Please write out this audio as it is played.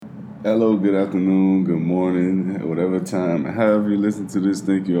Hello, good afternoon, good morning, whatever time. However you listen to this,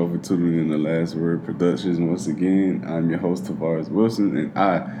 thank you all for tuning in to Last Word Productions. Once again, I'm your host, Tavares Wilson, and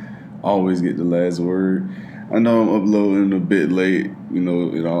I always get the last word. I know I'm uploading a bit late, in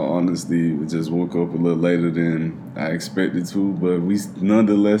all honesty, I just woke up a little later than I expected to, but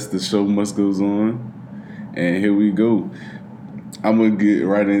nonetheless, the show must goes on, and here we go. I'm gonna get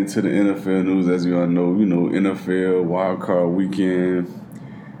right into the NFL news, as you all know. NFL Wild Card Weekend,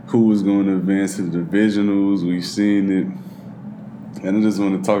 who is going to advance to the divisionals. We've seen it. And I just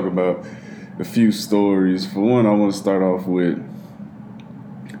want to talk about a few stories. For one, I want to start off with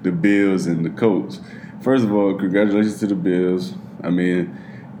the Bills and the Colts. First of all, congratulations to the Bills. I mean,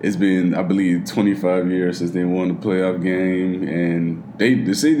 it's been, I believe, 25 years since they won the playoff game, and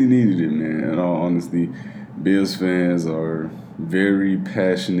the city needed it, man. In all honesty, Bills fans are very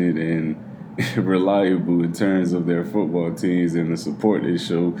passionate and reliable in terms of their football teams and the support they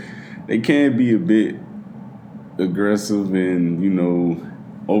show. They can be a bit aggressive and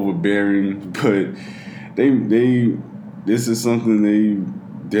overbearing, but they this is something they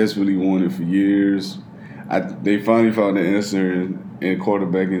desperately wanted for years. They finally found the answer in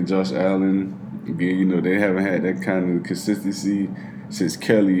quarterback in Josh Allen. Again, they haven't had that kind of consistency since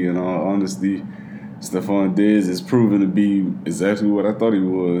Kelly. In all honesty, Stephon Diggs is proven to be exactly what I thought he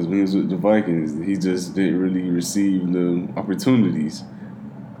was when he was with the Vikings. He just didn't really receive the opportunities.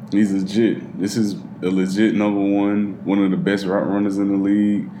 He's legit. This is a legit number one of the best route runners in the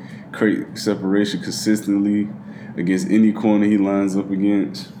league. Create separation consistently against any corner he lines up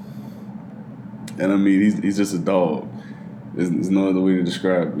against. And I mean, he's just a dog. There's no other way to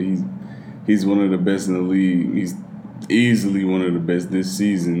describe it. He's one of the best in the league. He's easily one of the best this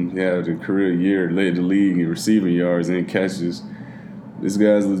season. He had a career year, led the league in receiving yards and catches. This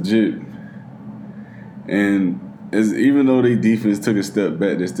guy's legit. And even though their defense took a step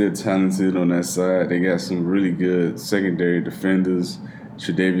back, they're still talented on that side. They got some really good secondary defenders.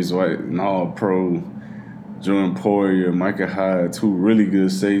 Tre'Davious White, an all-pro. Jordan Poyer, Micah Hyde, two really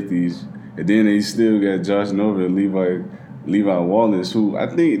good safeties. And then they still got Josh Norman and Levi Wallace, who I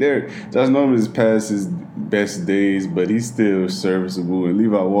think Josh Norman is past his best days, but he's still serviceable. And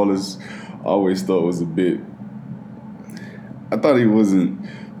Levi Wallace I always thought was a bit. I thought he wasn't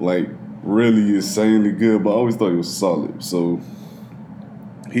like really insanely good, but I always thought he was solid. So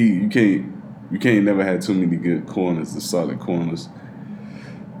you can't never have too many good corners, the solid corners.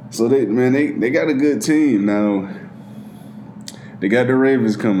 So they got a good team now. They got the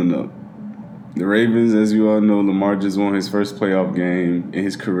Ravens coming up. The Ravens, as you all know, Lamar just won his first playoff game in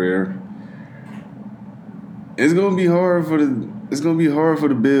his career. It's gonna be hard for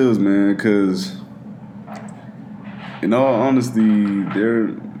the Bills, man, because in all honesty,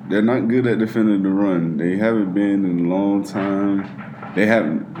 they're not good at defending the run. They haven't been in a long time. They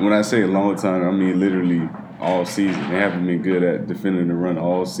haven't. When I say a long time, I mean literally all season. They haven't been good at defending the run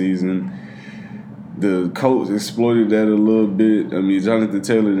all season. The Colts exploited that a little bit. I mean, Jonathan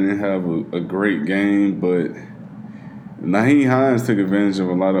Taylor didn't have a great game, but Nyheim Hines took advantage of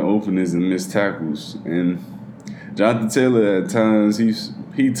a lot of openings and missed tackles. And Jonathan Taylor, at times,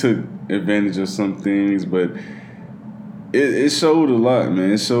 he took advantage of some things, but it showed a lot,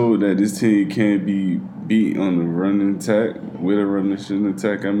 man. It showed that this team can't be beat on the running attack, with a running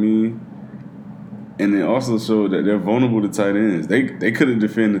attack, I mean. And it also showed that they're vulnerable to tight ends. They couldn't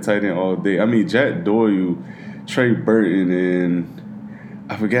defend the tight end all day. I mean, Jack Doyle, Trey Burton, and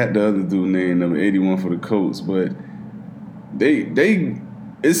I forgot the other dude name, number 81 for the Colts, but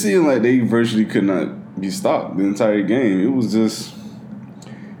it seemed like they virtually could not be stopped the entire game. It was just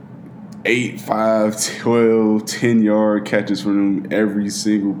 8, 5, 12, 10-yard catches from them every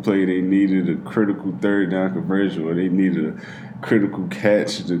single play. They needed a critical third down conversion, or they needed a critical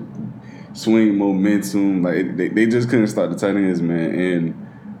catch to swing momentum. Like they just couldn't stop the tight ends, man. And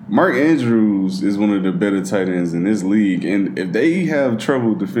Mark Andrews is one of the better tight ends in this league. And if they have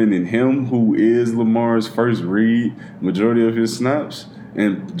trouble defending him, who is Lamar's first read, majority of his snaps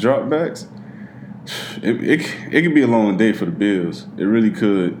and dropbacks, it could be a long day for the Bills. It really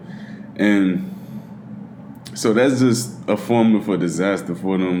could. And so that's just a formula for disaster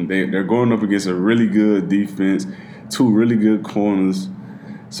for them. They're going up against a really good defense, two really good corners.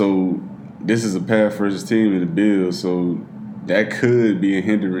 So this is a pass first team in the Bills, so that could be a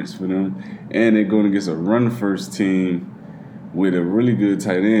hindrance for them. And they're going against a run first team with a really good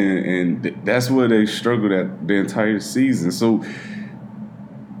tight end, and that's where they struggled at the entire season. So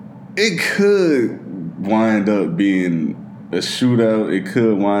it could wind up being a shootout. It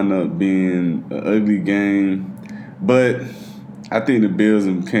could wind up being an ugly game, but I think the Bills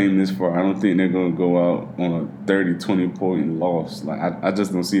have came this far. I don't think they're going to go out on a 30, 20-point loss. Like I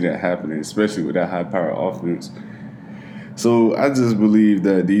just don't see that happening, especially with that high-powered offense. So I just believe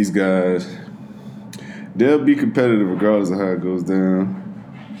that these guys, they'll be competitive regardless of how it goes down.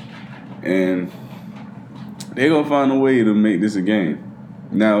 And they're going to find a way to make this a game.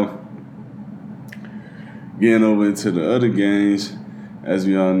 Now, getting over into the other games, as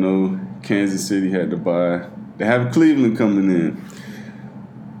we all know, Kansas City had to bye. They have Cleveland coming in.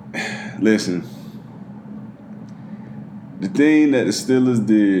 Listen, the thing that the Steelers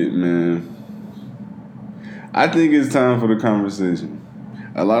did, man, I think it's time for the conversation.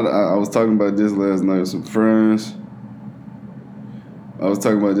 I was talking about this last night with some friends.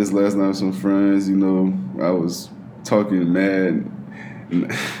 You know, I was talking mad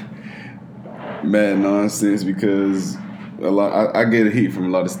nonsense because I get heat from a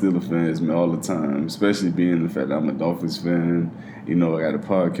lot of Steelers fans, man, all the time, especially being the fact that I'm a Dolphins fan. You know, I got a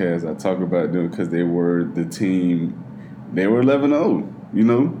podcast. I talk about them because they were the team. They were 11-0, you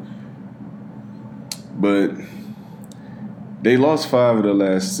know. But they lost 5 of the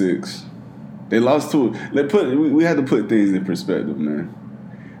last 6. They lost 2. We had to put things in perspective, man.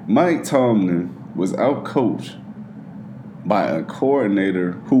 Mike Tomlin was out-coached by a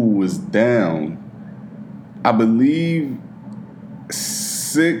coordinator who was down, I believe,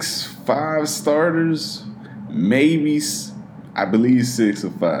 5 starters, maybe, I believe 6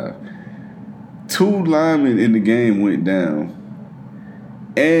 or 5. 2 linemen in the game went down,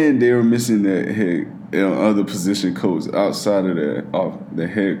 and they were missing their other position coach outside of the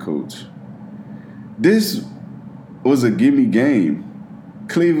head coach. This was a gimme game.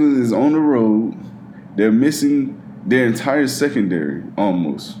 Cleveland is on the road. They're missing their entire secondary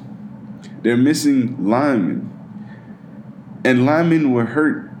almost. They're missing linemen. And linemen were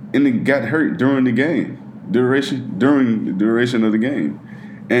hurt and got hurt during the game. During the duration of the game.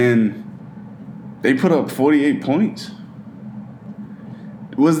 And they put up 48 points.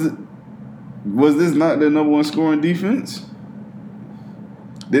 Was this not their number 1 scoring defense?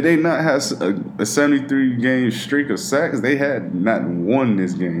 Did they not have a 73-game streak of sacks? They had not won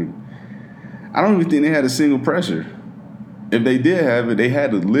this game. I don't even think they had a single pressure. If they did have it, they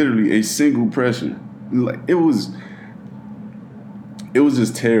had literally a single pressure. Like it was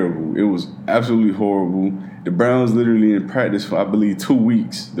just terrible. It was absolutely horrible. The Browns literally in practice for, I believe, 2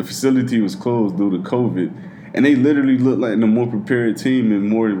 weeks. The facility was closed due to COVID. And they literally looked like the more prepared team and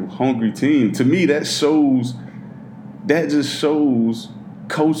more hungry team. To me, that just shows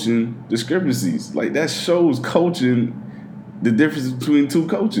coaching discrepancies. Like, that shows coaching the difference between 2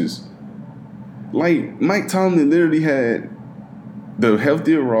 coaches. Like, Mike Tomlin literally had the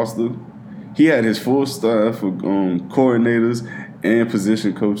healthier roster. He had his full staff of coordinators and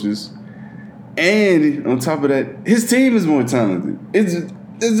position coaches. And on top of that, his team is more talented. It's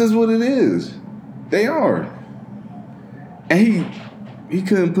just what it is. They are. And he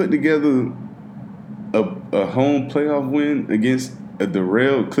couldn't put together a home playoff win against a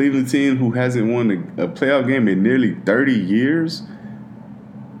derailed Cleveland team who hasn't won a playoff game in nearly 30 years.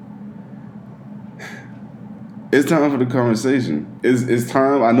 It's time for the conversation. It's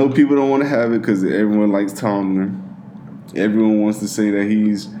time. I know people don't want to have it because everyone likes Tomlin. Everyone wants to say that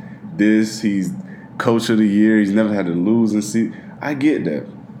he's coach of the year. He's never had to lose and see. I get that.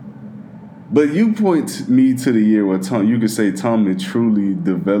 But you point me to the year where you could say Tomlin truly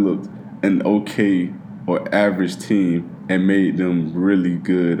developed an okay or average team and made them really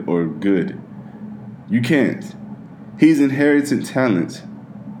good or good. You can't. He's inherited talent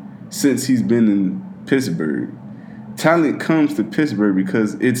since he's been in Pittsburgh. Talent comes to Pittsburgh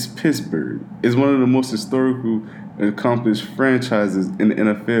because it's Pittsburgh. It's one of the most historical and accomplished franchises in the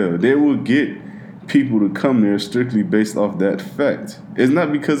NFL. They will get people to come there strictly based off that fact. It's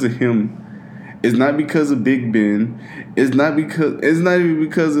not because of him. It's not because of Big Ben. It's not even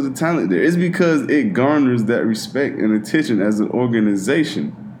because of the talent there. It's because it garners that respect and attention as an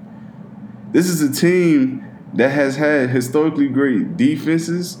organization. This is a team that has had historically great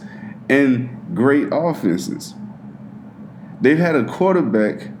defenses and great offenses. They've had a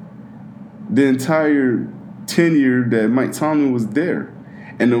quarterback the entire tenure that Mike Tomlin was there.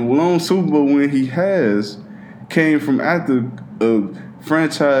 And the lone Super Bowl win he has came from after a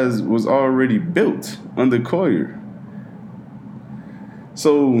franchise was already built under Coyer.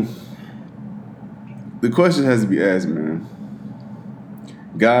 So the question has to be asked, man.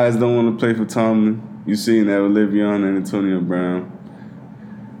 Guys don't want to play for Tomlin. You seen that with Le'Veon and Antonio Brown.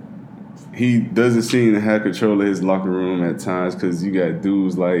 He doesn't seem to have control of his locker room at times because you got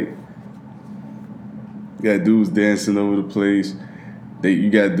dudes dancing over the place. You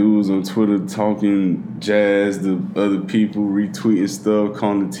got dudes on Twitter talking jazz to other people, retweeting stuff,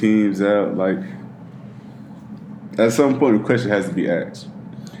 calling the teams out. Like, at some point, the question has to be asked: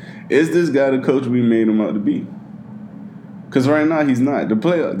 is this guy the coach we made him out to be? Because right now he's not. The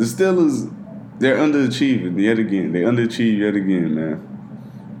Steelers, they're underachieving yet again. They underachieve yet again, man.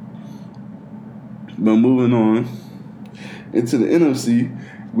 But moving on into the NFC,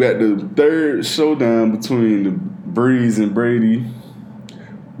 we got the third showdown between the Breeze and Brady.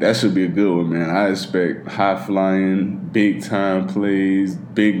 That should be a good one, man. I expect high-flying, big-time plays,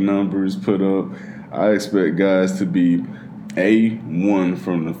 big numbers put up. I expect guys to be A1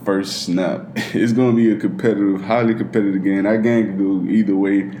 from the first snap. It's going to be a competitive, highly competitive game. That game could go either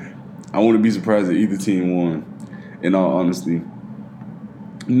way. I wouldn't be surprised if either team won, in all honesty.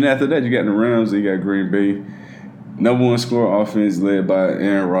 And after that, you got the Rams and you got Green Bay. Number one score offense led by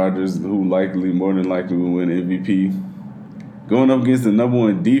Aaron Rodgers, who more than likely will win MVP. Going up against the number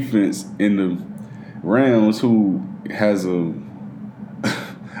one defense in the Rams, who has a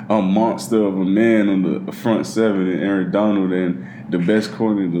monster of a man on the front seven in Aaron Donald and the best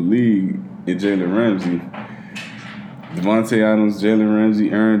corner in the league in Jalen Ramsey. Devontae Adams, Jalen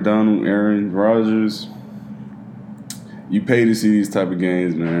Ramsey, Aaron Donald, Aaron Rodgers. You pay to see these type of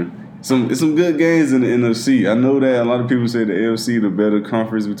games, man. Some good games in the NFC. I know that a lot of people say the AFC the better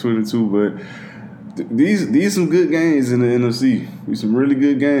conference between the two, but these some good games in the NFC. These some really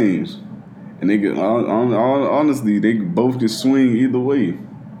good games, and they get honestly they both can swing either way.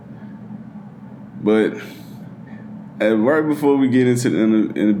 But right before we get into the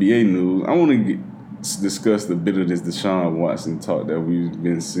NBA news, I want to discuss a bit of this Deshaun Watson talk that we've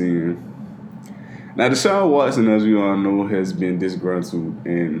been seeing. Now, Deshaun Watson, as you all know, has been disgruntled,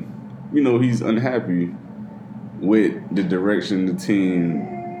 and he's unhappy with the direction the team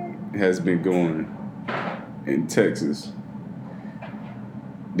has been going in Texas.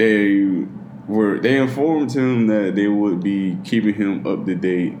 They informed him that they would be keeping him up to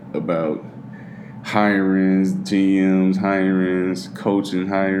date about hirings, GMs, hirings, coaching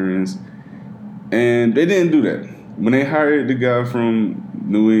hirings, and they didn't do that. When they hired the guy from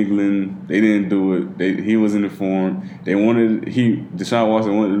New England, they didn't do it. He wasn't informed. Deshaun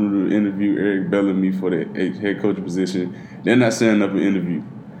Watson wanted to interview Eric Bellamy for the head coach position. They're not setting up an interview.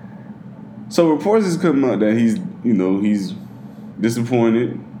 So reports is coming out that he's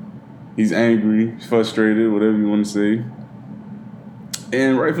disappointed, he's angry, frustrated, whatever you want to say,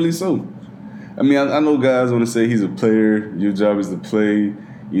 and rightfully so. I mean, I know guys want to say he's a player. Your job is to play,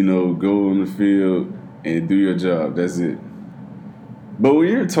 go on the field and do your job. That's it. But when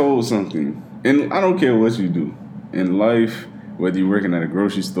you're told something, and I don't care what you do in life, whether you're working at a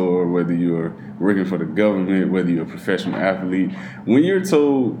grocery store, whether you're working for the government, whether you're a professional athlete, when you're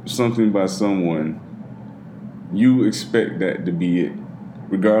told something by someone, you expect that to be it,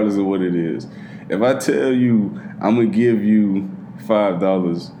 regardless of what it is. If I tell you I'm going to give you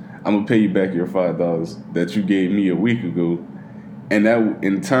 $5, I'm going to pay you back your $5 that you gave me a week ago, and that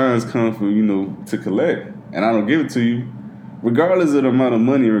in times come for, to collect, and I don't give it to you, regardless of the amount of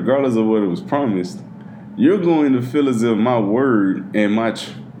money, regardless of what it was promised, you're going to feel as if my word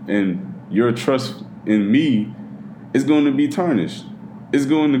and your trust in me is going to be tarnished. It's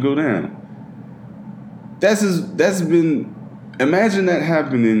going to go down. Imagine that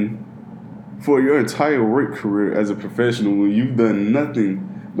happening for your entire work career as a professional when you've done nothing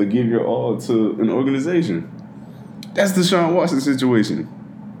but give your all to an organization. That's the Deshaun Watson situation.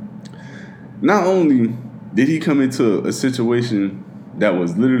 Not only did he come into a situation that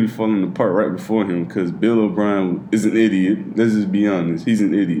was literally falling apart right before him because Bill O'Brien is an idiot. Let's just be honest. He's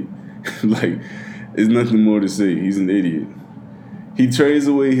an idiot. There's nothing more to say. He's an idiot. He trades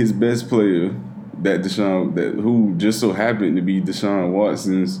away his best player, who just so happened to be Deshaun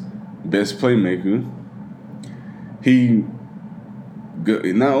Watson's best playmaker.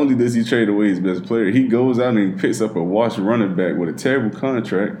 Not only does he trade away his best player, he goes out and picks up a washed running back with a terrible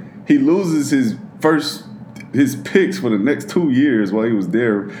contract. He loses his picks for the next 2 years while he was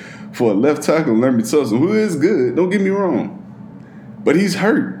there for a left tackle, Laremy Tunsil, who is good, don't get me wrong. But he's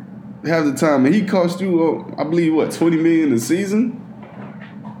hurt half the time, and he cost you, I believe, $20 million a season?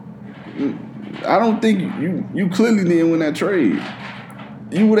 I don't think you clearly didn't win that trade.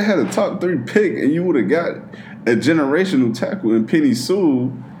 You would have had a top 3 pick, and you would have got a generational tackle in Penei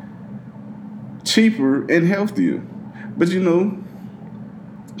Sewell cheaper and healthier. But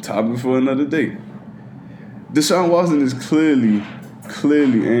topic for another day. Deshaun Watson is clearly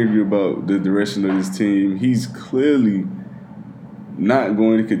angry about the direction of his team. He's clearly not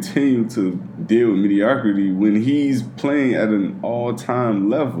going to continue to deal with mediocrity when he's playing at an all-time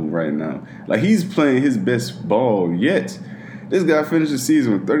level right now. Like, he's playing his best ball yet. This guy finished the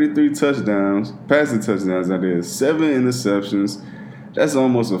season with 33 touchdowns, passing touchdowns out there, 7 interceptions. That's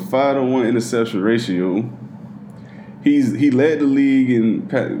almost a 5-to-1 interception ratio. He led the league in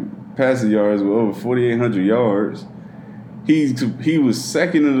passing yards with over 4,800 yards. He was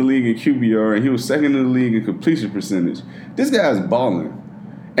second in the league in QBR, and he was second in the league in completion percentage. This guy's balling.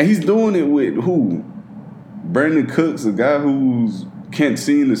 And he's doing it with who? Brandon Cooks, a guy who's can't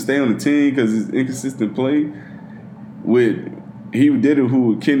seem to stay on the team because it's inconsistent play. He did it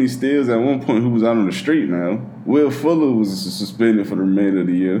with Kenny Stills at one point, who was out on the street now. Will Fuller was suspended for the remainder of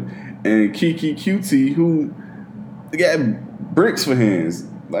the year. And Kiki QT, who got bricks for hands.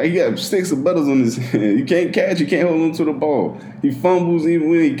 Like, he got sticks of butters on his hand. You can't catch, you can't hold on to the ball. He fumbles even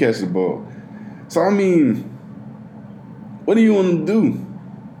when he catches the ball. So, I mean, what do you want him to do?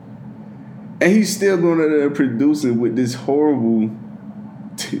 And he's still going out there producing with this horrible,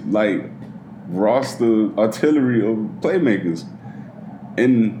 roster artillery of playmakers.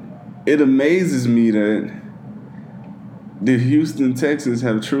 And it amazes me that the Houston Texans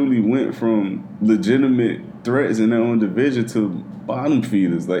have truly went from legitimate threats in their own division to bottom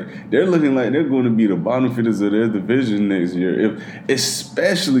feeders. Like, they're looking like they're going to be the bottom feeders of their division next year,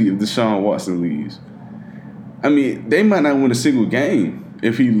 especially if Deshaun Watson leaves. I mean, they might not win a single game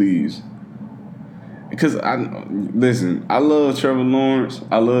if he leaves. Because, I love Trevor Lawrence.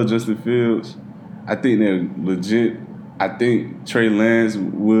 I love Justin Fields. I think they're legit. I think Trey Lance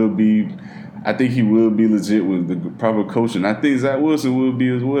will be legit with the proper coaching. I think Zach Wilson will be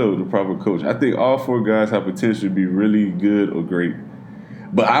as well with the proper coach. I think all 4 guys have potential to be really good or great.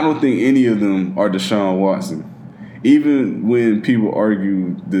 But I don't think any of them are Deshaun Watson. Even when people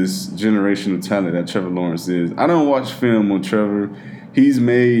argue this generational talent that Trevor Lawrence is, I don't watch film on Trevor. He's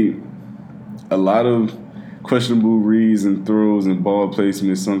made a lot of questionable reads and throws and ball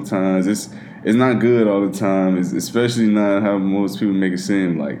placements sometimes. It's not good all the time, especially not how most people make it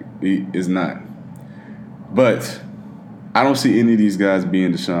seem like it's not. But I don't see any of these guys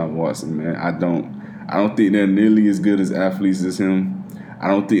being Deshaun Watson, man. I don't think they're nearly as good as athletes as him. I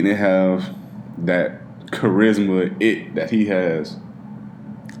don't think they have that charisma, that he has.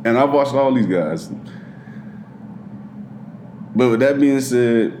 And I've watched all these guys. But with that being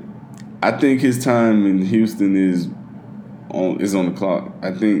said, I think his time in Houston is on the clock.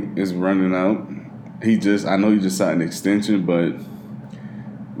 I think it's running out. I know he just signed an extension, but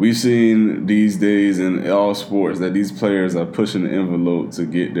we've seen these days in all sports that these players are pushing the envelope to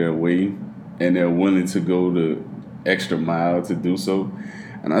get their way, and they're willing to go the extra mile to do so.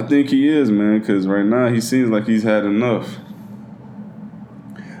 And I think he is, man, because right now he seems like he's had enough.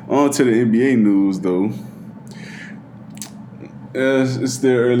 On to the NBA news, though. It's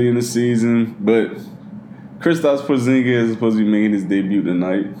still early in the season, but Kristaps Porzingis is supposed to be making his debut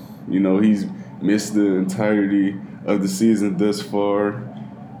tonight. You know, he's missed the entirety of the season thus far,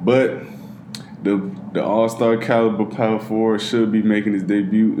 but the all-star caliber power forward should be making his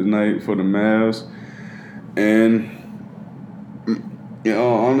debut tonight for the Mavs. And, in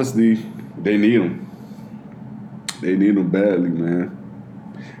all honesty, they need him. They need him badly, man.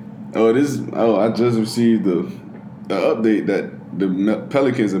 I just received the update that the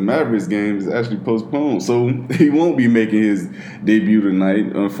Pelicans and Mavericks game is actually postponed. So he won't be making his debut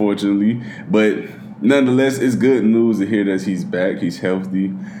tonight, unfortunately. But nonetheless, it's good news to hear that he's back, he's healthy.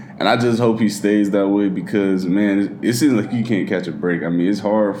 And I just hope he stays that way because, man, it seems like you can't catch a break. I mean, it's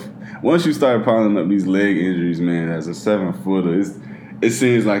hard. Once you start piling up these leg injuries, man, as a 7-footer, it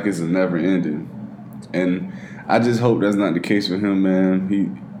seems like it's a never ending. And I just hope that's not the case for him,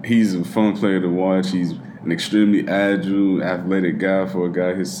 man. He's a fun player to watch. He's an extremely agile, athletic guy for a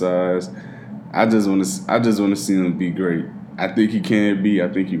guy his size. I just want to see him be great. I think he can be. I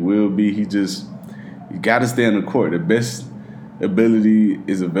think he will be. You got to stay on the court. The best ability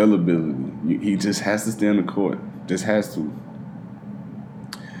is availability. He just has to stay on the court. Just has to.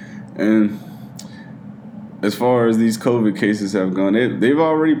 And as far as these COVID cases have gone, they've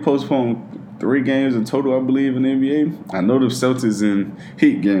already postponed 3 games in total, I believe, in the NBA. I know the Celtics and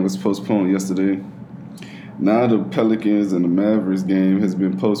Heat game was postponed yesterday. Now the Pelicans and the Mavericks game has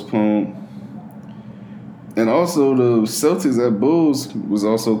been postponed. And also the Celtics at Bulls was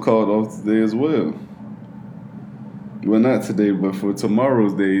also called off today as well. Well, not today, but for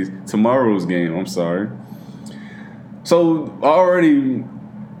tomorrow's game, I'm sorry. So already,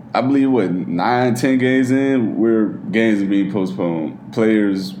 I believe, 9, 10 games in, where games are being postponed.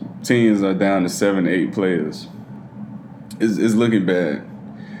 Teams are down to 7, 8 players. It's looking bad.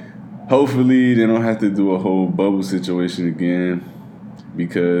 Hopefully, they don't have to do a whole bubble situation again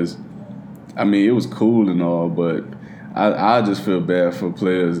because, I mean, it was cool and all, but I just feel bad for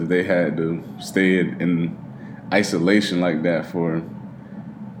players if they had to stay in isolation like that for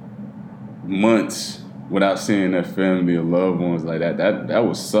months without seeing their family or loved ones like that. That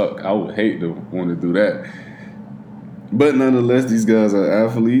would suck. I would hate to want to do that. But nonetheless, these guys are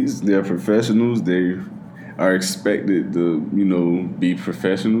athletes. They're professionals. They are expected to, be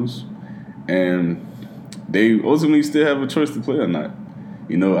professionals, and they ultimately still have a choice to play or not.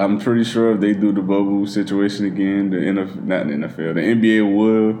 I'm pretty sure if they do the bubble situation again, not the NFL, the NBA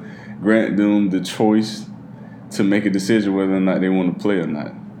will grant them the choice to make a decision whether or not they want to play or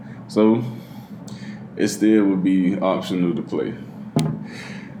not. So it still would be optional to play.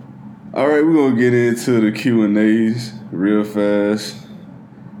 All right, we're gonna get into the Q&As real fast,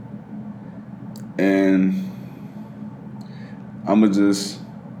 and I'm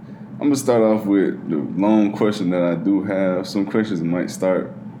gonna start off with the long question that I do have. Some questions might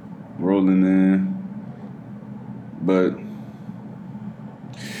start rolling in, but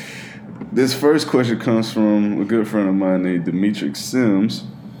this first question comes from a good friend of mine named Demetric Sims.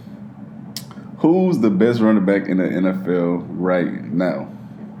 Who's the best running back in the NFL right now?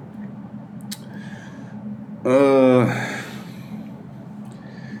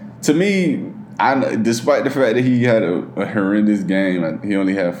 To me, despite the fact that he had a horrendous game, he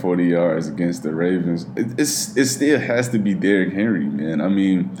only had 40 yards against the Ravens. It still has to be Derrick Henry, man. I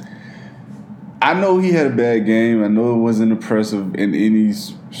mean, I know he had a bad game. I know it wasn't impressive in any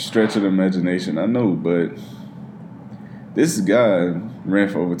stretch of the imagination. I know, but this guy ran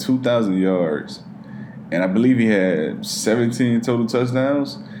for over 2,000 yards, and I believe he had 17 total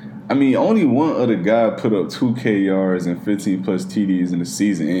touchdowns. I mean, only one other guy put up 2K yards and 15-plus TDs in the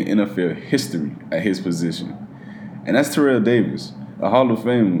season in NFL history at his position, and that's Terrell Davis, a Hall of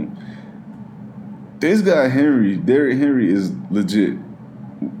Famer. This guy, Derrick Henry, is legit.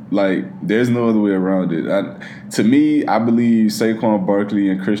 Like, there's no other way around it. To me, I believe Saquon Barkley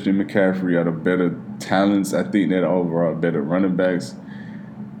and Christian McCaffrey are the better talents. I think they're overall better running backs.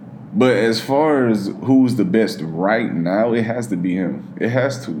 But as far as who's the best right now, it has to be him. It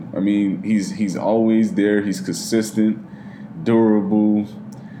has to. I mean, he's always there. He's consistent, durable.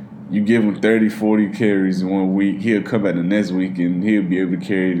 You give him 30, 40 carries in 1 week, he'll come back the next week and he'll be able to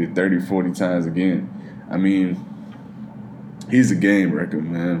carry it 30, 40 times again. I mean, he's a game record,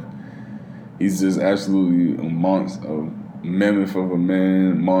 man. He's just absolutely a monster, a mammoth of a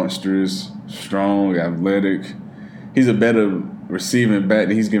man, monstrous, strong, athletic. He's a better receiving back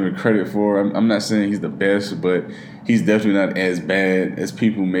that he's given credit for. I'm not saying he's the best, but he's definitely not as bad as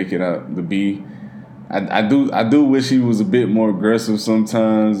people make it out to be. I do wish he was a bit more aggressive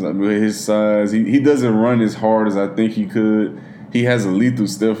sometimes with his size. He doesn't run as hard as I think he could. He has a lethal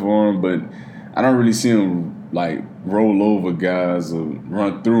stiff arm, but I don't really see him like roll over guys or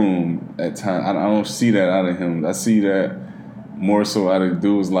run through them at times. I don't see that out of him. I see that more so out of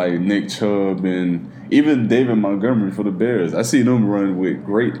dudes like Nick Chubb and even David Montgomery for the Bears. I see them run with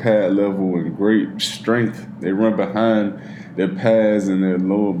great pad level and great strength. They run behind their pads and their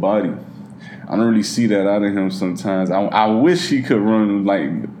lower body. I don't really see that out of him sometimes. I wish he could run like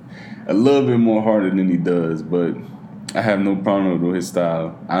a little bit more harder than he does, but I have no problem with his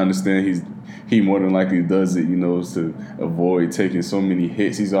style. I understand he more than likely does it, to avoid taking so many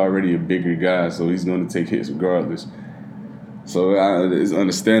hits. He's already a bigger guy, so he's going to take hits regardless. So it's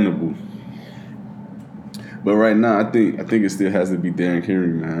understandable. But right now, I think it still has to be Derrick Henry,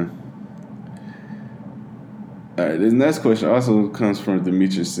 man. All right, this next question also comes from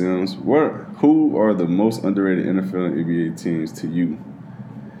Demetrius Sims. Who are the most underrated NFL and NBA teams to you?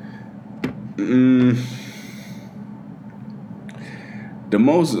 The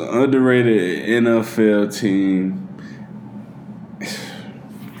most underrated NFL team,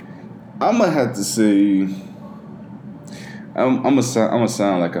 I'm gonna have to say, I'm gonna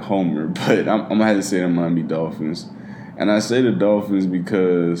sound like a homer, but I'm gonna have to say the Miami Dolphins, and I say the Dolphins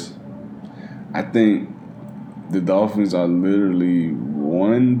because I think the Dolphins are literally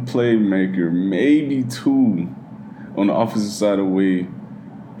one playmaker, maybe two, on the offensive side away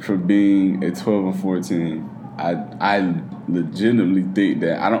from being a 12-14. I legitimately think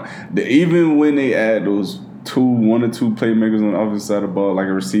that even when they add those one or two playmakers on the offensive side of the ball, like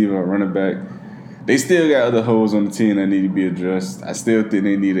a receiver or running back, they still got other holes on the team that need to be addressed. I still think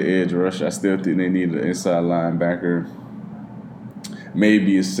they need an edge rusher. I still think they need an inside linebacker,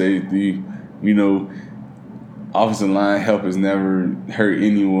 maybe a safety. Offensive line help has never hurt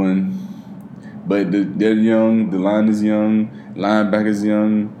anyone. But they're young. The line is young. Linebacker's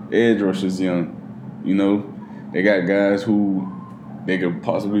young. Edge rusher's young. They got guys who they could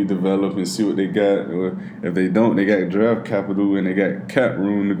possibly develop and see what they got. Or if they don't, they got draft capital and they got cap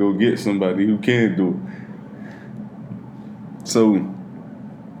room to go get somebody who can do it. So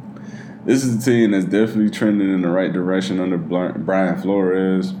This is a team that's definitely trending in the right direction under Brian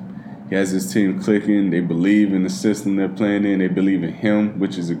Flores. He has his team clicking. They believe in the system they're playing in. They believe in him,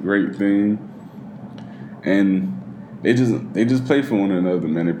 which is a great thing. And they just play for one another,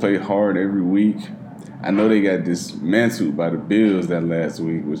 man. They play hard every week. I know they got dismantled by the Bills that last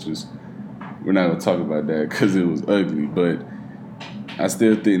week, which was, we're not gonna talk about that because it was ugly. But I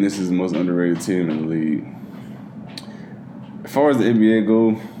still think this is the most underrated team in the league. As far as the NBA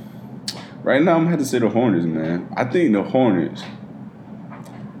go, right now I'm gonna have to say the Hornets, man. I think the Hornets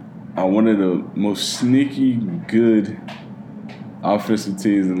are one of the most sneaky good offensive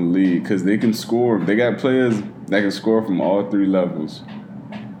teams in the league because they can score. They got players that can score from all three levels.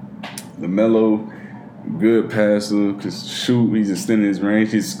 LaMelo, good passer, can shoot. He's extending his range.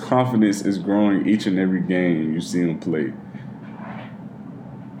 His confidence is growing each and every game you see him play.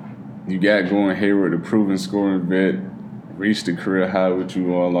 You got Gordon Hayward, the proven scoring vet, reached the career high with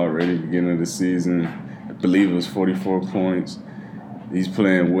you all already beginning of the season. I believe it was 44 points. He's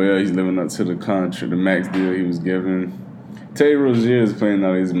playing well. He's living up to the contract, the max deal he was given. Terry Rozier is playing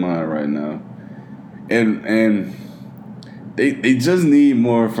out of his mind right now. And they just need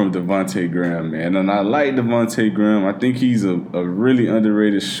more from Devontae Graham, man. And I like Devontae Graham. I think he's a really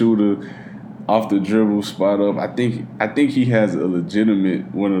underrated shooter off the dribble, spot up. I think he has a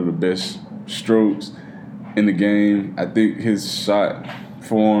legitimate one of the best strokes in the game. I think his shot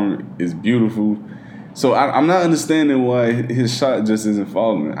form is beautiful. So I'm not understanding why his shot just isn't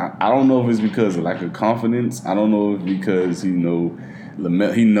falling. I don't know if it's because of lack of confidence. I don't know if because he knows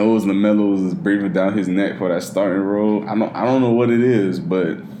LaMelo is breathing down his neck for that starting role. I don't know what it is,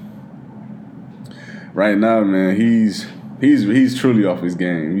 but right now, man, he's truly off his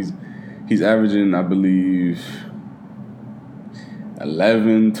game. He's averaging, I believe,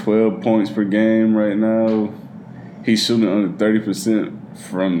 11, 12 points per game right now. He's shooting under 30%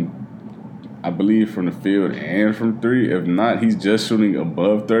 from, I believe, from the field and from three. If not, he's just shooting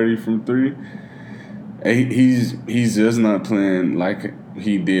above 30 from three. And he's just not playing like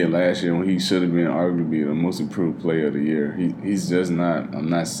he did last year when he should have been arguably the most improved player of the year. He's just not. I'm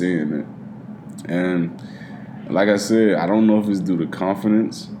not seeing it. And like I said, I don't know if it's due to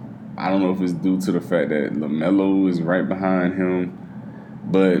confidence. I don't know if it's due to the fact that LaMelo is right behind him.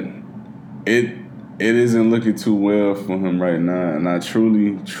 But it isn't looking too well for him right now. And I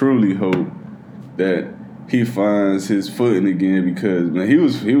truly, truly hope that he finds his footing again because, man, he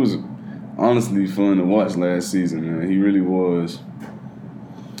was honestly fun to watch last season, man. He really was.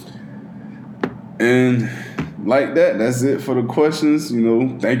 And like that's it for the questions.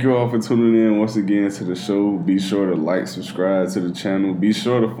 Thank you all for tuning in once again to the show. Be sure to like, subscribe to the channel. Be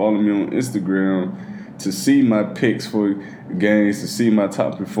sure to follow me on Instagram to see my picks for games, to see my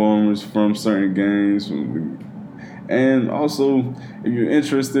top performers from certain games. And also, if you're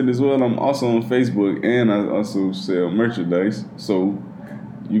interested as well, I'm also on Facebook and I also sell merchandise. So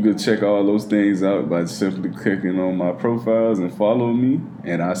you can check all those things out by simply clicking on my profiles and follow me.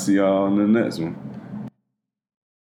 And I'll see y'all on the next one.